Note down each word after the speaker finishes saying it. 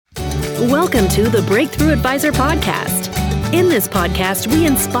Welcome to the Breakthrough Advisor Podcast. In this podcast, we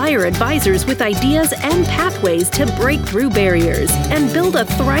inspire advisors with ideas and pathways to break through barriers and build a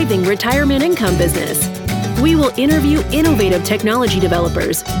thriving retirement income business. We will interview innovative technology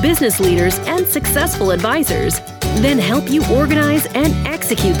developers, business leaders, and successful advisors, then help you organize and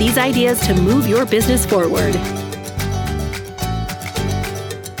execute these ideas to move your business forward.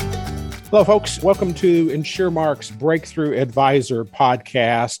 Hello, folks. Welcome to InsureMark's Breakthrough Advisor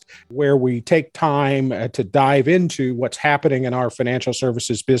Podcast, where we take time to dive into what's happening in our financial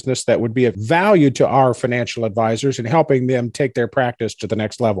services business that would be of value to our financial advisors and helping them take their practice to the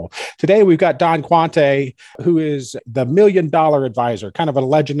next level. Today, we've got Don Quante, who is the $1 Million Advisor, kind of a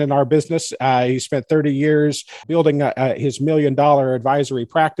legend in our business. He spent 30 years building his $1 Million advisory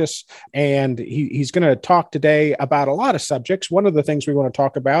practice, and he's going to talk today about a lot of subjects. One of the things we want to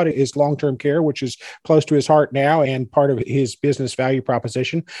talk about is long-term care, which is close to his heart now and part of his business value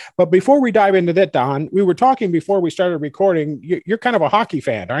proposition. But before we dive into that, Don, we were talking before we started recording. You're kind of a hockey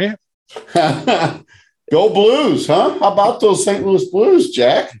fan, aren't you? Go Blues, huh? How about those St. Louis Blues,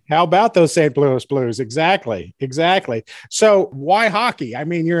 Jack? How about those St. Louis Blues? Exactly. So why hockey? I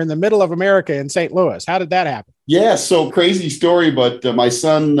mean, you're in the middle of America in St. Louis. How did that happen? Yeah, so crazy story, but my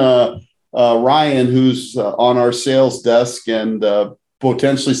son, Ryan, who's on our sales desk and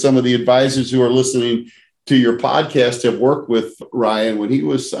potentially some of the advisors who are listening to your podcast have worked with Ryan when he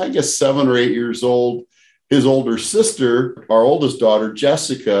was, I guess, 7 or 8 years old. His older sister, our oldest daughter,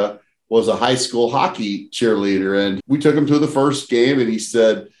 Jessica, was a high school hockey cheerleader. And we took him to the first game and he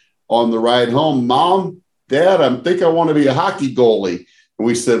said on the ride home, "Mom, Dad, I think I want to be a hockey goalie." And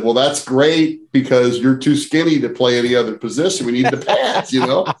we said, "Well, that's great because you're too skinny to play any other position. We need the pads,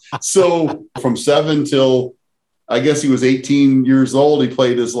 So from 7 till I guess he was 18 years old. He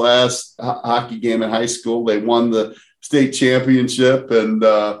played his last hockey game in high school. They won the state championship. And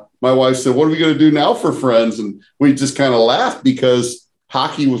my wife said, "What are we going to do now for friends?" And we just kind of laughed because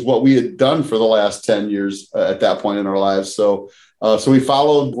hockey was what we had done for the last 10 years at that point in our lives. So we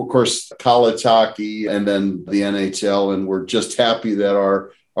followed, of course, college hockey and then the NHL. And we're just happy that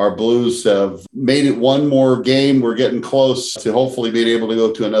our Blues have made it one more game. We're getting close to hopefully being able to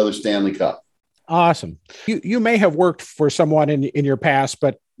go to another Stanley Cup. Awesome. You may have worked for someone in your past,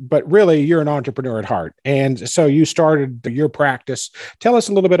 but really you're an entrepreneur at heart. And so you started your practice. Tell us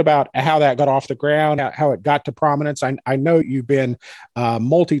a little bit about how that got off the ground, how it got to prominence. I know you've been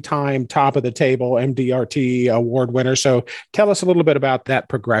multi-time top of the table MDRT award winner. So tell us a little bit about that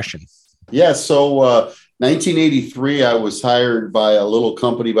progression. Yeah. So 1983, I was hired by a little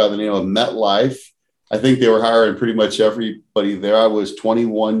company by the name of MetLife. I think they were hiring pretty much everybody there. I was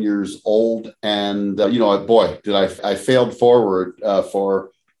 21 years old and, I failed forward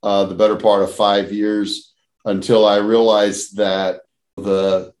for the better part of 5 years until I realized that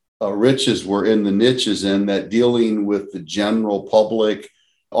the riches were in the niches and that dealing with the general public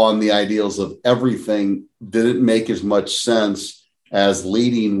on the ideals of everything didn't make as much sense as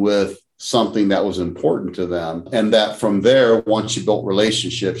leading with something that was important to them. And that from there, once you built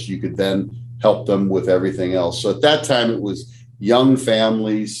relationships, you could then help them with everything else. So at that time, it was young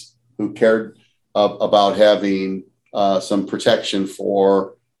families who cared about having some protection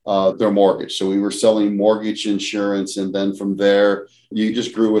for their mortgage. So we were selling mortgage insurance. And then from there, you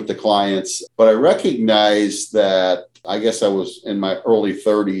just grew with the clients. But I recognized that, I guess I was in my early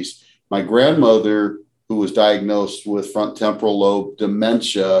 30s, my grandmother, who was diagnosed with front temporal lobe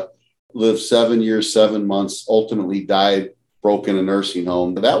dementia, lived 7 years, 7 months, ultimately died broke in a nursing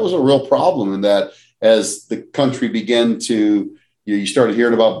home. That was a real problem in that as the country began to, you started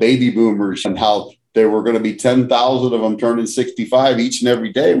hearing about baby boomers and how there were going to be 10,000 of them turning 65 each and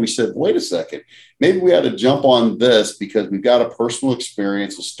every day. We said, wait a second, maybe we had to jump on this because we've got a personal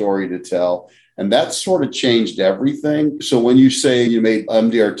experience, a story to tell. And that sort of changed everything. So when you say you made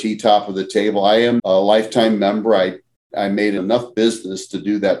MDRT top of the table, I am a lifetime member. I made enough business to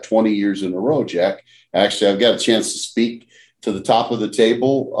do that 20 years in a row, Jack. Actually, I've got a chance to speak to the top of the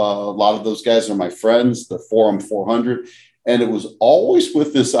table. A lot of those guys are my friends, the Forum 400. And it was always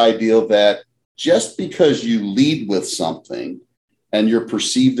with this idea that just because you lead with something and you're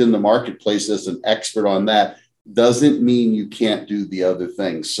perceived in the marketplace as an expert on that doesn't mean you can't do the other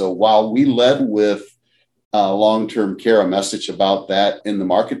things. So while we led with long-term care, a message about that in the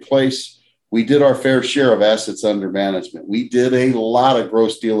marketplace, we did our fair share of assets under management. We did a lot of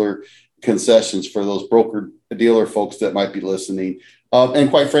gross dealer concessions for those broker dealer folks that might be listening. And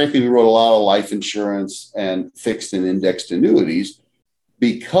quite frankly, we wrote a lot of life insurance and fixed and indexed annuities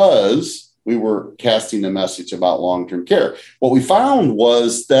because we were casting a message about long-term care. What we found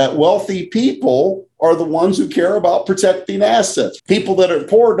was that wealthy people are the ones who care about protecting assets. People that are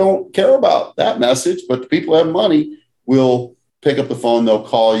poor don't care about that message, but the people who have money will pick up the phone, they'll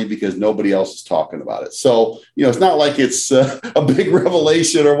call you because nobody else is talking about it. So, it's not like it's a big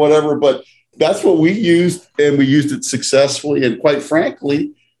revelation or whatever, but that's what we used, and we used it successfully. And quite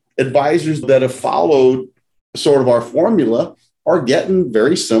frankly, advisors that have followed sort of our formula are getting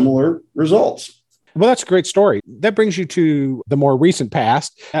very similar results. Well, that's a great story. That brings you to the more recent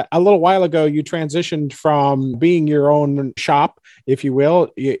past. A little while ago, you transitioned from being your own shop, if you will.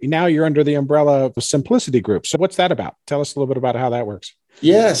 Now you're under the umbrella of Simplicity Group. So what's that about? Tell us a little bit about how that works.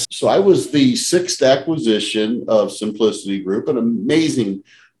 Yes. So I was the sixth acquisition of Simplicity Group, an amazing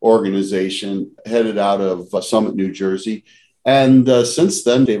organization headed out of Summit, New Jersey. And since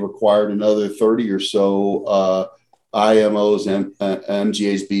then, they've acquired another 30 or so IMOs,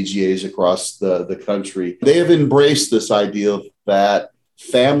 MGAs, BGAs across the country. They have embraced this idea that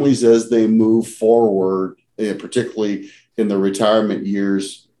families, as they move forward, particularly in the retirement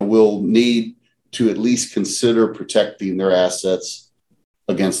years, will need to at least consider protecting their assets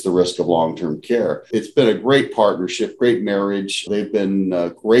against the risk of long-term care. It's been a great partnership, great marriage. They've been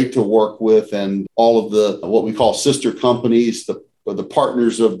great to work with, and all of the what we call sister companies, the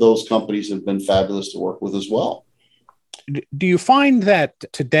partners of those companies have been fabulous to work with as well. Do you find that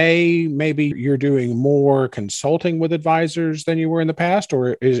today maybe you're doing more consulting with advisors than you were in the past,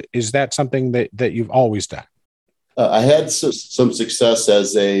 or is that something that you've always done? I had some success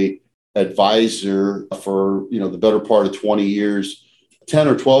as a advisor for the better part of 20 years. 10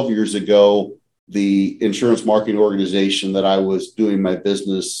 or 12 years ago, the insurance marketing organization that I was doing my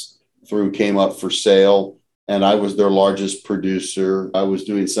business through came up for sale, and I was their largest producer. I was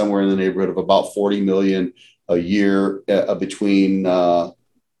doing somewhere in the neighborhood of about $40 million a year between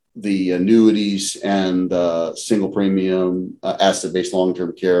the annuities and single premium, asset-based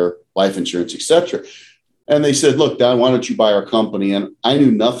long-term care, life insurance, et cetera. And they said, look, Don, why don't you buy our company? And I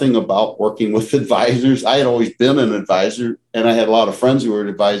knew nothing about working with advisors. I had always been an advisor, and I had a lot of friends who were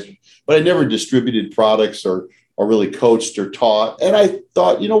advisors, but I never distributed products or really coached or taught. And I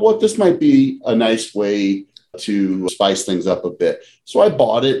thought, you know what, this might be a nice way to spice things up a bit. So I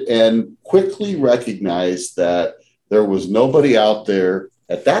bought it and quickly recognized that there was nobody out there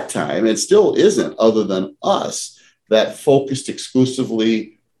at that time, and still isn't, other than us, that focused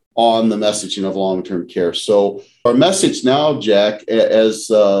exclusively on the messaging of long-term care. So our message now, Jack, as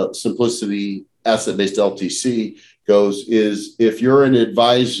Simplicity Asset-Based LTC goes, is if you're an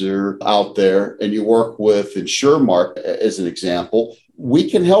advisor out there and you work with InsureMark, as an example, we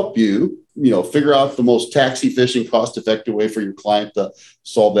can help you, figure out the most tax-efficient, cost-effective way for your client to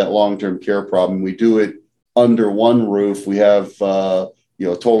solve that long-term care problem. We do it under one roof. We have a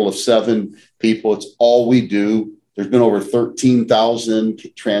total of 7 people. It's all we do. There's been over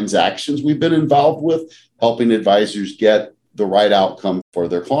 13,000 transactions we've been involved with, helping advisors get the right outcome for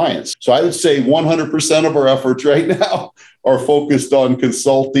their clients. So I would say 100% of our efforts right now are focused on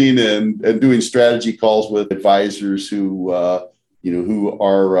consulting and doing strategy calls with advisors who are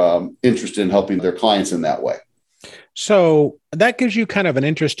interested in helping their clients in that way. So that gives you kind of an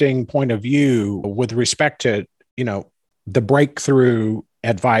interesting point of view with respect to, the breakthrough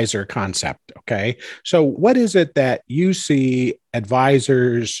advisor concept. Okay. So what is it that you see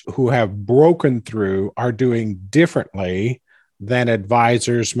advisors who have broken through are doing differently than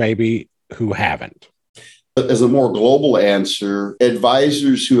advisors maybe who haven't? As a more global answer,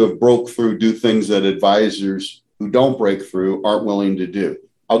 advisors who have broke through do things that advisors who don't break through aren't willing to do.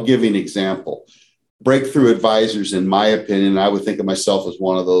 I'll give you an example. Breakthrough advisors, in my opinion, I would think of myself as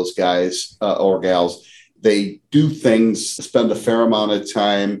one of those guys or gals. They do things, spend a fair amount of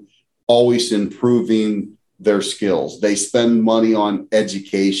time always improving their skills. They spend money on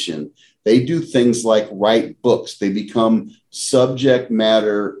education. They do things like write books. They become subject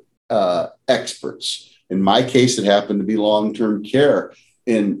matter experts. In my case, it happened to be long-term care.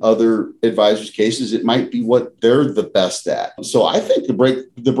 In other advisors' cases, it might be what they're the best at. So I think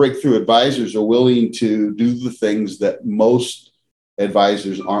the breakthrough advisors are willing to do the things that most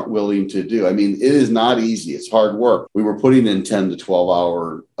advisors aren't willing to do. I mean, it is not easy. It's hard work. We were putting in 10 to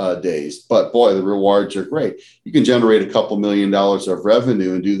 12-hour days, but boy, the rewards are great. You can generate a couple $1 million of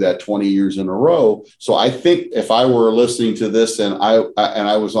revenue and do that 20 years in a row. So I think if I were listening to this and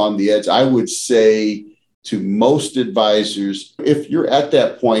I was on the edge, I would say to most advisors, if you're at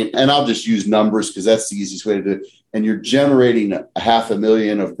that point, and I'll just use numbers because that's the easiest way to do it, and you're generating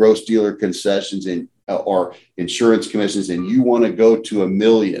 $500,000 of gross dealer concessions or insurance commissions, and you want to go to $1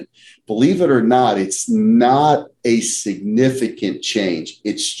 million, believe it or not, it's not a significant change.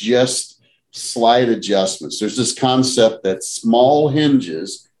 It's just slight adjustments. There's this concept that small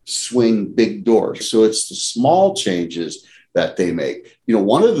hinges swing big doors. So it's the small changes that they make.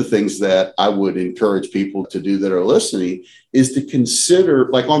 One of the things that I would encourage people to do that are listening is to consider,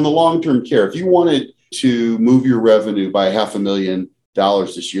 like on the long-term care, if you wanted to move your revenue by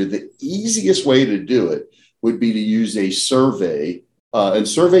 $500,000 this year, the easiest way to do it would be to use a survey and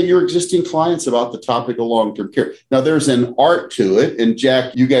survey your existing clients about the topic of long-term care. Now, there's an art to it. And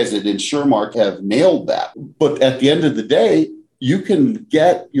Jack, you guys at InsureMark have nailed that. But at the end of the day, you can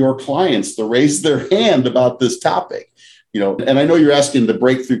get your clients to raise their hand about this topic. And I know you're asking the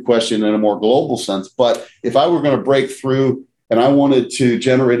breakthrough question in a more global sense, but if I were going to break through and I wanted to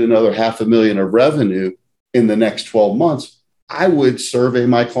generate another $500,000 of revenue in the next 12 months, I would survey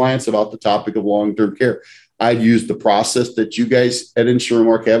my clients about the topic of long-term care. I'd use the process that you guys at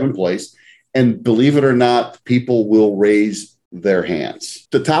InsureMark have in place. And believe it or not, people will raise their hands.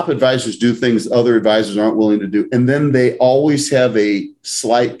 The top advisors do things other advisors aren't willing to do. And then they always have a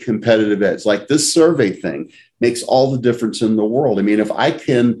slight competitive edge. Like this survey thing makes all the difference in the world. I mean, if I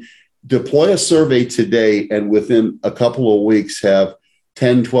can deploy a survey today and within a couple of weeks have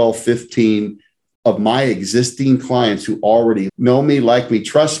 10, 12, 15 of my existing clients who already know me, like me,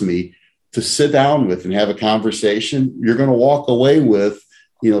 trust me, to sit down with and have a conversation, you're going to walk away with,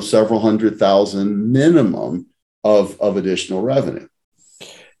 several $100,000 minimum of additional revenue.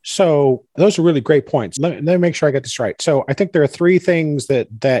 So those are really great points. Let me make sure I get this right. So I think there are three things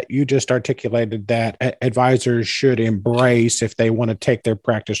that you just articulated that advisors should embrace if they want to take their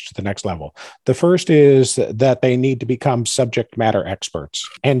practice to the next level. The first is that they need to become subject matter experts.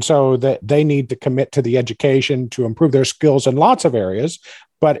 And so that they need to commit to the education to improve their skills in lots of areas.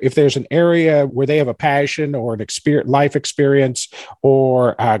 But if there's an area where they have a passion or an life experience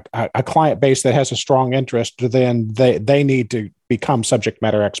or a client base that has a strong interest, then they need to become subject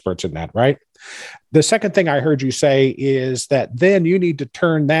matter experts in that, right? The second thing I heard you say is that then you need to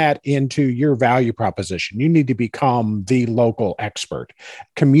turn that into your value proposition. You need to become the local expert.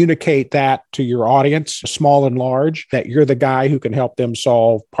 Communicate that to your audience, small and large, that you're the guy who can help them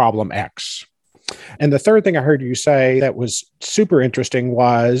solve problem X. And the third thing I heard you say that was super interesting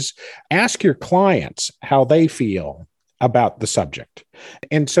was ask your clients how they feel about the subject.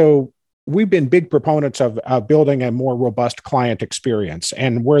 And so we've been big proponents of building a more robust client experience.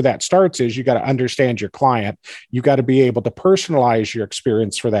 And where that starts is you got to understand your client. You got to be able to personalize your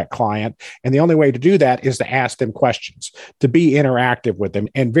experience for that client. And the only way to do that is to ask them questions, to be interactive with them.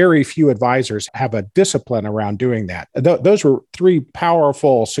 And very few advisors have a discipline around doing that. Those were three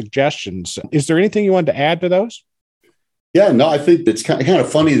powerful suggestions. Is there anything you wanted to add to those? Yeah, no, I think it's kind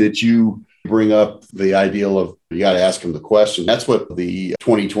of funny that you bring up the ideal of you got to ask them the question. That's what the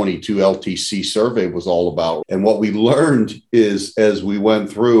 2022 LTC survey was all about. And what we learned is as we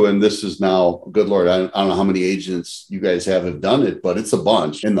went through, and this is now, good Lord, I don't know how many agents you guys have done it, but it's a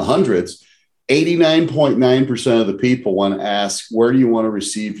bunch in the hundreds. 89.9% of the people when asked, where do you want to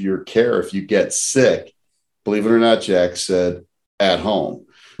receive your care if you get sick? Believe it or not, Jack said, at home.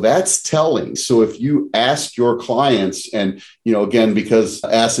 That's telling. So if you ask your clients, and, again, because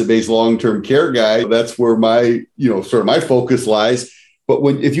asset-based long-term care guy, that's where my, sort of my focus lies. But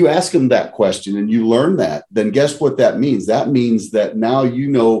if you ask them that question and you learn that, then guess what that means? That means that now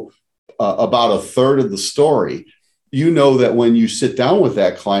about a third of the story. You know that when you sit down with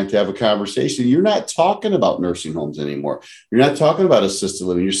that client to have a conversation, you're not talking about nursing homes anymore. You're not talking about assisted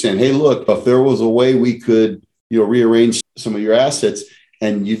living. You're saying, hey, look, if there was a way we could, rearrange some of your assets,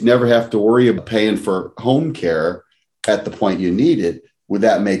 and you'd never have to worry about paying for home care at the point you need it, would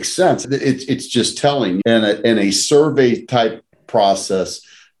that make sense? It's just telling. And a survey type process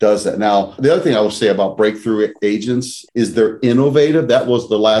does that. Now, the other thing I will say about breakthrough agents is they're innovative. That was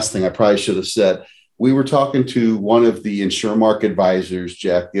the last thing I probably should have said. We were talking to one of the InsureMark advisors,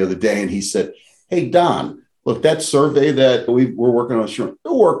 Jack, the other day, and he said, hey, Don, look, that survey that we're working on,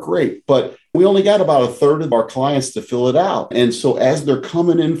 it'll work great, but we only got about a third of our clients to fill it out. And so as they're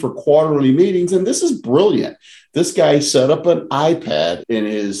coming in for quarterly meetings, and this is brilliant, this guy set up an iPad in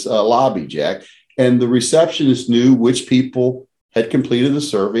his lobby, Jack, and the receptionist knew which people had completed the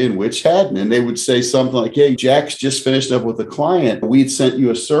survey and which hadn't. And they would say something like, hey, Jack's just finished up with a client. We'd sent you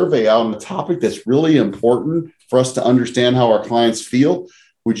a survey out on a topic that's really important for us to understand how our clients feel.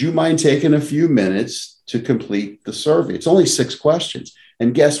 Would you mind taking a few minutes to complete the survey? It's only 6 questions.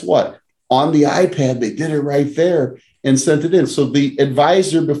 And guess what? On the iPad, they did it right there and sent it in. So the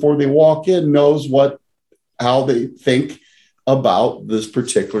advisor, before they walk in, knows how they think about this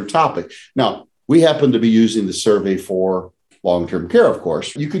particular topic. Now, we happen to be using the survey for long-term care, of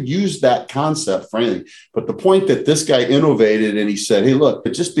course. You could use that concept for anything. But the point that this guy innovated and he said, hey, look,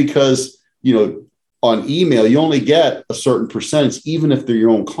 just because on email, you only get a certain percentage, even if they're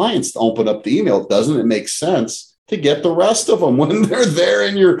your own clients, to open up the email. Doesn't it make sense to get the rest of them when they're there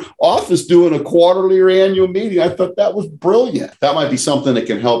in your office doing a quarterly or annual meeting? I thought that was brilliant. That might be something that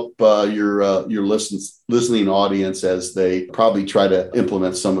can help your listening audience as they probably try to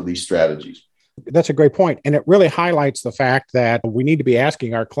implement some of these strategies. That's a great point. And it really highlights the fact that we need to be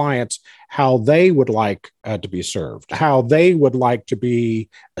asking our clients how they would like to be served, how they would like to be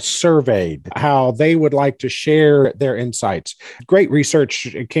surveyed, how they would like to share their insights. Great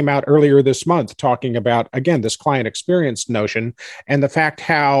research came out earlier this month talking about, again, this client experience notion and the fact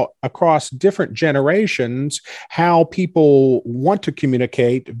how across different generations, how people want to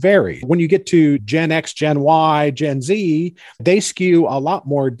communicate vary. When you get to Gen X, Gen Y, Gen Z, they skew a lot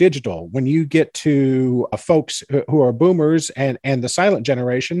more digital. When you get to folks who are boomers and the silent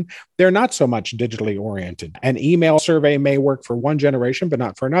generation, they're not so much digitally oriented. An email survey may work for one generation, but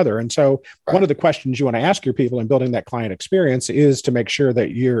not for another. And so one of the questions you want to ask your people in building that client experience is to make sure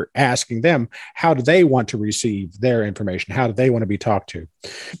that you're asking them, how do they want to receive their information? How do they want to be talked to?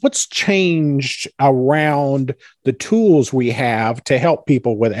 What's changed around the tools we have to help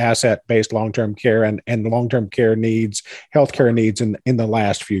people with asset-based long-term care and long-term care needs, healthcare needs in the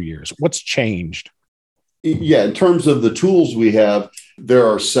last few years? What's changed? Yeah, in terms of the tools we have, there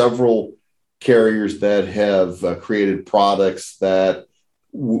are several carriers that have created products that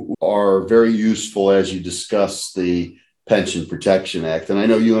are very useful as you discuss the Pension Protection Act. And I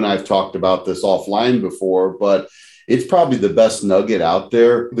know you and I have talked about this offline before, but it's probably the best nugget out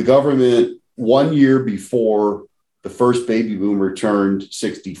there. The government, 1 year before the first baby boomer turned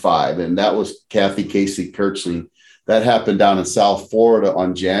 65, and that was Kathy Casey Kirchling. That happened down in South Florida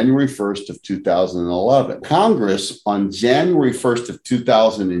on January 1st of 2011. Congress on January 1st of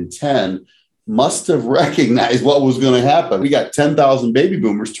 2010 must have recognized what was going to happen. We got 10,000 baby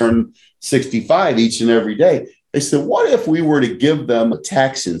boomers turning 65 each and every day. They said, what if we were to give them a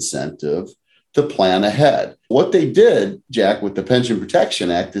tax incentive to plan ahead? What they did, Jack, with the Pension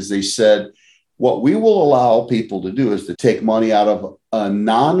Protection Act is they said, what we will allow people to do is to take money out of a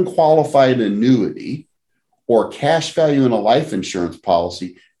non-qualified annuity or cash value in a life insurance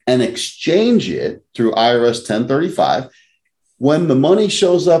policy and exchange it through IRS 1035. When the money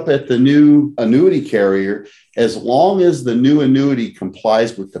shows up at the new annuity carrier, as long as the new annuity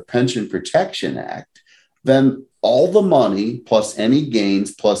complies with the Pension Protection Act, then all the money plus any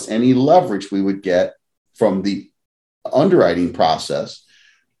gains plus any leverage we would get from the underwriting process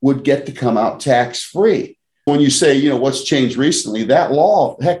would get to come out tax-free. When you say, what's changed recently, that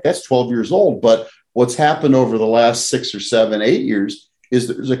law, heck, that's 12 years old, but what's happened over the last 6 or 7, 8 years is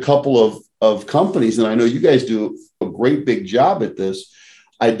there's a couple of companies, and I know you guys do a great big job at this,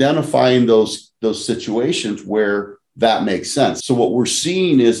 identifying those situations where that makes sense. So what we're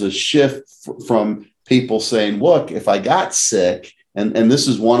seeing is a shift from people saying, look, if I got sick, and this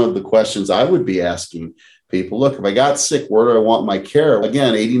is one of the questions I would be asking people, look, if I got sick, where do I want my care?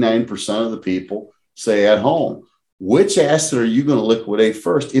 Again, 89% of the people say at home. Which asset are you going to liquidate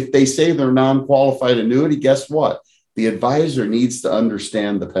first? If they say they're non-qualified annuity, guess what? The advisor needs to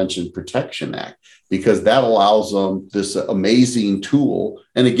understand the Pension Protection Act because that allows them this amazing tool.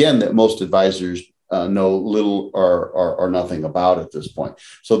 And again, that most advisors know little or nothing about at this point.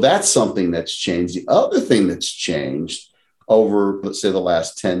 So that's something that's changed. The other thing that's changed over, let's say, the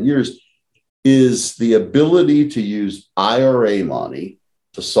last 10 years is the ability to use IRA money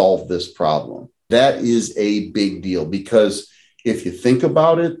to solve this problem. That is a big deal because if you think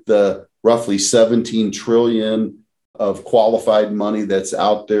about it, the roughly 17 trillion of qualified money that's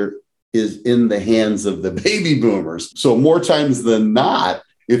out there is in the hands of the baby boomers. So more times than not,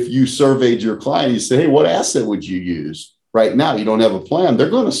 if you surveyed your client, you say, hey, what asset would you use? Right now, you don't have a plan. They're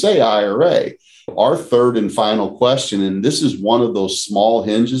going to say IRA. Our third and final question, and this is one of those small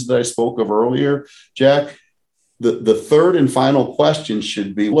hinges that I spoke of earlier, Jack, the third and final question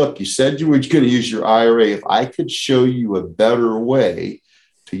should be, look, you said you were going to use your IRA. If I could show you a better way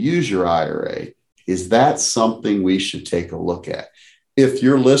to use your IRA, is that something we should take a look at? If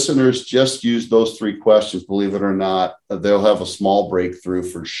your listeners just use those three questions, believe it or not, they'll have a small breakthrough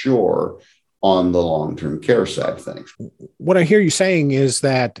for sure on the long-term care side of things. What I hear you saying is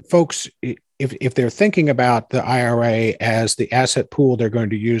that folks, if they're thinking about the IRA as the asset pool they're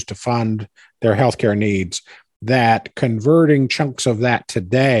going to use to fund their healthcare needs, that converting chunks of that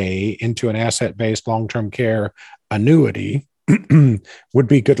today into an asset-based long-term care annuity would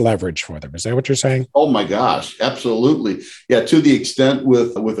be good leverage for them. Is that what you're saying? Oh my gosh, absolutely. Yeah, to the extent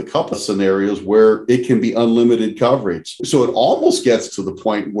with a couple of scenarios where it can be unlimited coverage. So it almost gets to the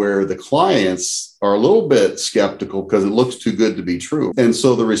point where the clients are a little bit skeptical because it looks too good to be true. And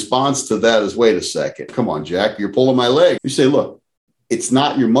so the response to that is, wait a second, come on, Jack, you're pulling my leg. You say, look, it's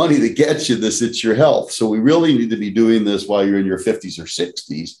not your money that gets you this, it's your health. So we really need to be doing this while you're in your 50s or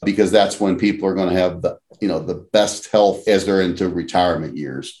 60s, because that's when people are going to have the best health as they're into retirement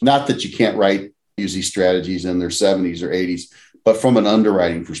years. Not that you can't use these strategies in their 70s or 80s, but from an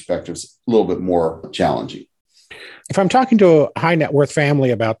underwriting perspective, it's a little bit more challenging. If I'm talking to a high net worth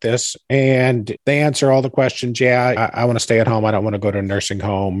family about this and they answer all the questions, I want to stay at home. I don't want to go to a nursing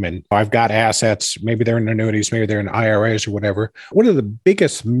home. And I've got assets. Maybe they're in annuities, maybe they're in IRAs or whatever. What are the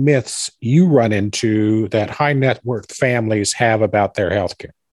biggest myths you run into that high net worth families have about their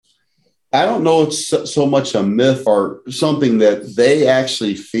healthcare? I don't know it's so much a myth or something that they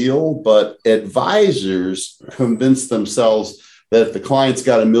actually feel, but advisors convince themselves that if the client's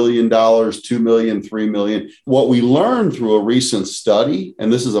got $1 million, $2 million, $3 million, what we learned through a recent study,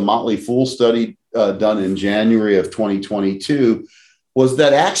 and this is a Motley Fool study done in January of 2022, was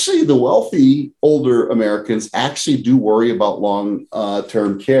that actually the wealthy older Americans actually do worry about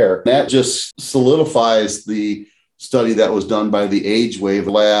long-term care. That just solidifies the study that was done by the Age Wave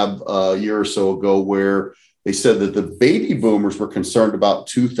Lab a year or so ago, where they said that the baby boomers were concerned about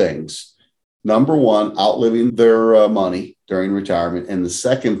two things. Number one, outliving their money during retirement. And the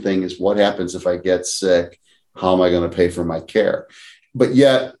second thing is, what happens if I get sick? How am I going to pay for my care? But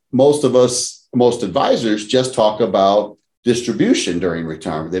yet most advisors just talk about distribution during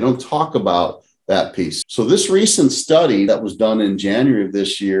retirement. They don't talk about that piece. So this recent study that was done in January of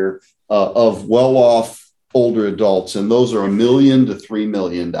this year of well-off older adults, and those are $1 million to $3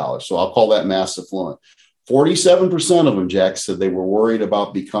 million. So I'll call that mass affluent. 47% of them, Jack, said they were worried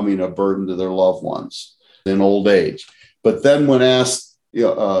about becoming a burden to their loved ones in old age. But then when asked,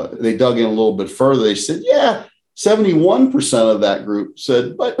 they dug in a little bit further, they said, 71% of that group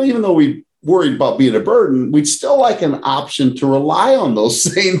said, but even though we worried about being a burden, we'd still like an option to rely on those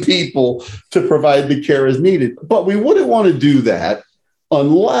same people to provide the care as needed. But we wouldn't want to do that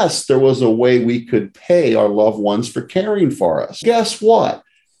unless there was a way we could pay our loved ones for caring for us. Guess what?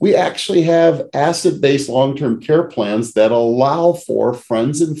 We actually have asset-based long-term care plans that allow for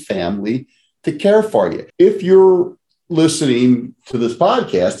friends and family to care for you. If you're listening to this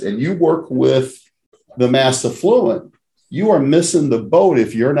podcast and you work with the mass affluent, you are missing the boat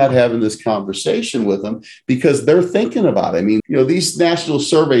if you're not having this conversation with them, because they're thinking about it. I mean, these national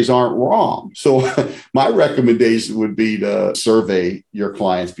surveys aren't wrong. So my recommendation would be to survey your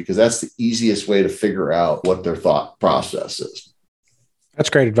clients, because that's the easiest way to figure out what their thought process is. That's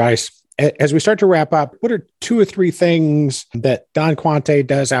great advice. As we start to wrap up, what are 2 or 3 things that Don Quante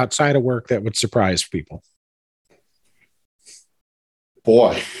does outside of work that would surprise people?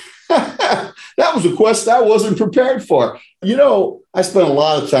 Boy, that was a question I wasn't prepared for. I spent a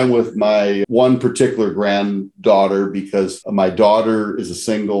lot of time with my one particular granddaughter, because my daughter is a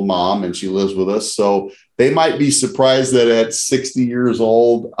single mom and she lives with us. So they might be surprised that at 60 years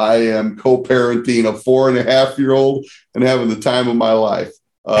old, I am co-parenting a 4.5-year-old and having the time of my life.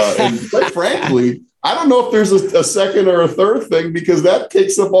 And quite frankly, I don't know if there's a second or a third thing, because that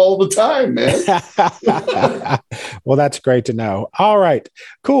takes up all the time, man. Well, that's great to know. All right,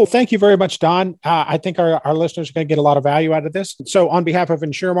 cool. Thank you very much, Don. I think our listeners are going to get a lot of value out of this. So on behalf of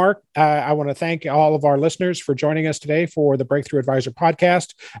InsureMark, I want to thank all of our listeners for joining us today for the Breakthrough Advisor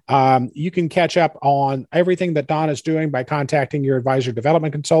podcast. You can catch up on everything that Don is doing by contacting your advisor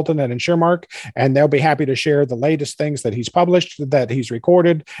development consultant at InsureMark, and they'll be happy to share the latest things that he's published, that he's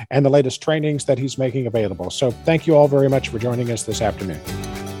recorded, and the latest trainings that he's making available. So thank you all very much for joining us this afternoon.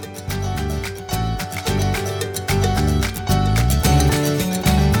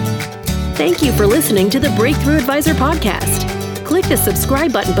 Thank you for listening to the Breakthrough Advisor podcast. Click the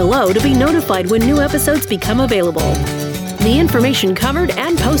subscribe button below to be notified when new episodes become available. The information covered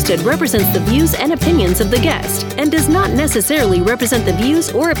and posted represents the views and opinions of the guest and does not necessarily represent the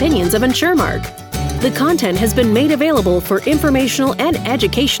views or opinions of InsureMark. The content has been made available for informational and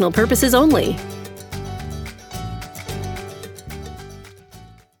educational purposes only.